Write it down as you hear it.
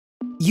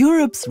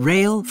Europe's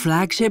Rail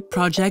Flagship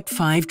Project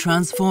 5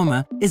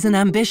 Transformer is an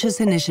ambitious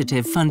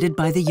initiative funded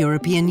by the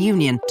European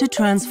Union to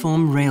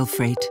transform rail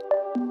freight.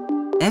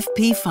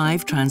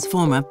 FP5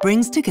 Transformer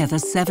brings together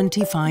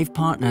 75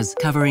 partners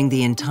covering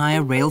the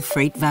entire rail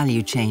freight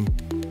value chain.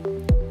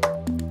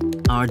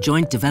 Our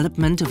joint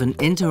development of an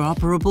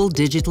interoperable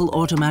digital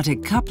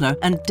automatic coupler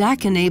and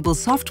DAC-enabled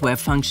software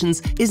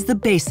functions is the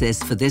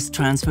basis for this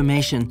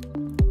transformation.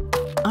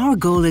 Our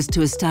goal is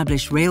to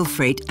establish rail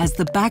freight as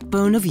the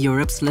backbone of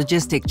Europe's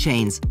logistic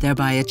chains,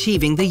 thereby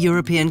achieving the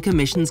European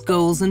Commission's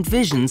goals and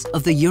visions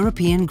of the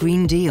European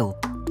Green Deal.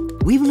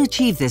 We will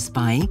achieve this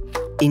by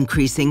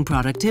increasing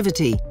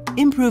productivity,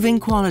 improving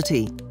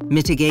quality,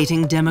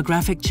 mitigating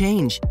demographic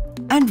change,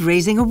 and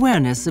raising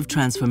awareness of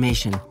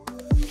transformation.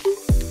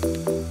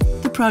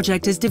 The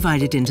project is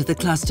divided into the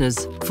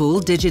clusters: full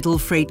digital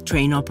freight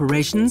train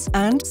operations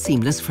and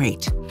seamless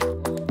freight.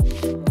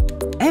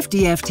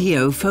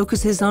 FDFTO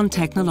focuses on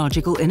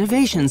technological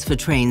innovations for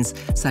trains,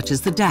 such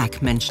as the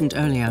DAC mentioned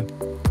earlier.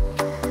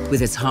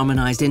 With its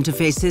harmonized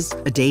interfaces,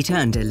 a data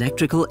and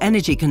electrical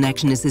energy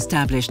connection is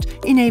established,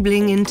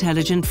 enabling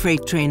intelligent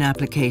freight train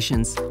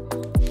applications.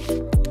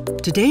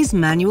 Today's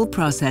manual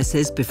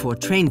processes before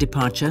train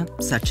departure,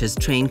 such as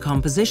train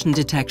composition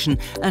detection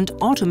and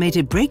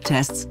automated brake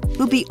tests,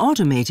 will be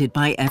automated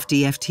by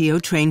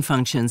FDFTO train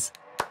functions.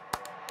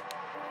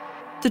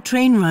 The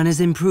train run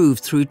is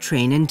improved through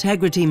train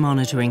integrity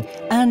monitoring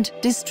and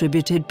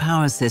distributed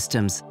power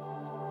systems.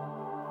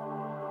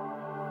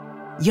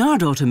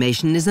 Yard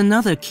automation is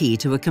another key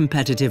to a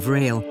competitive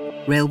rail.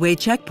 Railway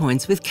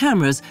checkpoints with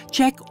cameras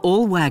check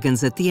all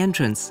wagons at the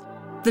entrance.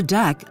 The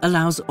DAC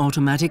allows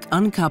automatic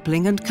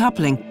uncoupling and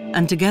coupling,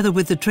 and together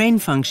with the train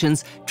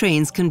functions,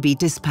 trains can be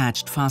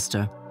dispatched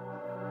faster.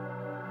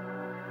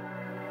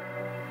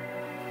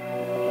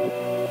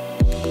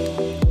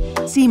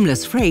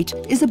 Seamless freight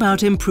is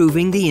about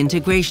improving the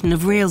integration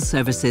of rail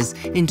services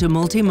into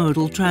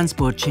multimodal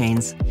transport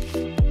chains.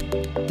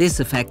 This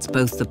affects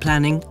both the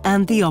planning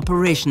and the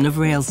operation of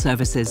rail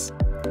services.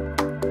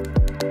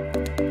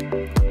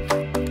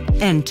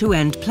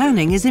 End-to-end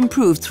planning is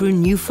improved through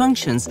new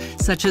functions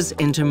such as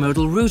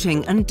intermodal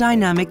routing and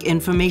dynamic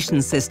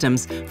information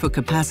systems for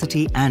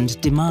capacity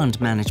and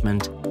demand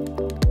management.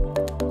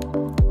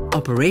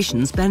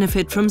 Operations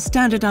benefit from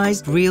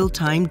standardized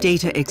real-time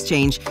data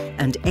exchange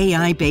and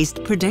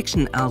AI-based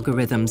prediction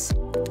algorithms.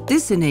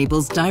 This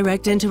enables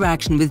direct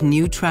interaction with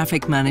new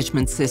traffic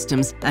management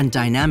systems and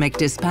dynamic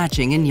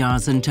dispatching in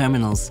yards and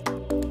terminals.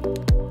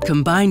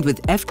 Combined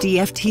with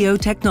FDFTO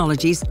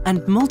technologies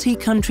and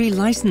multi-country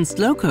licensed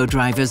loco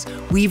drivers,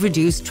 we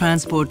reduce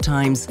transport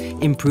times,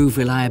 improve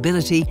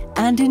reliability,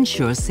 and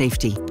ensure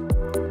safety.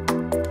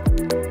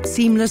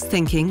 Seamless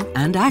thinking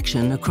and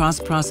action across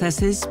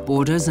processes,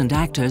 borders, and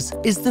actors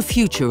is the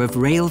future of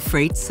rail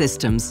freight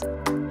systems.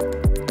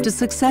 To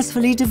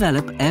successfully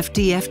develop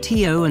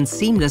FDFTO and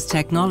seamless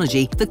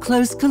technology, the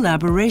close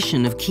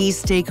collaboration of key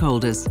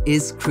stakeholders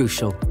is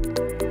crucial.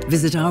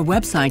 Visit our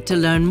website to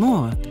learn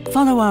more,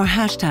 follow our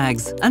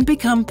hashtags, and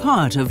become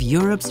part of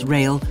Europe's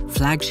Rail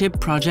Flagship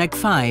Project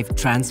 5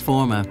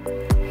 Transformer.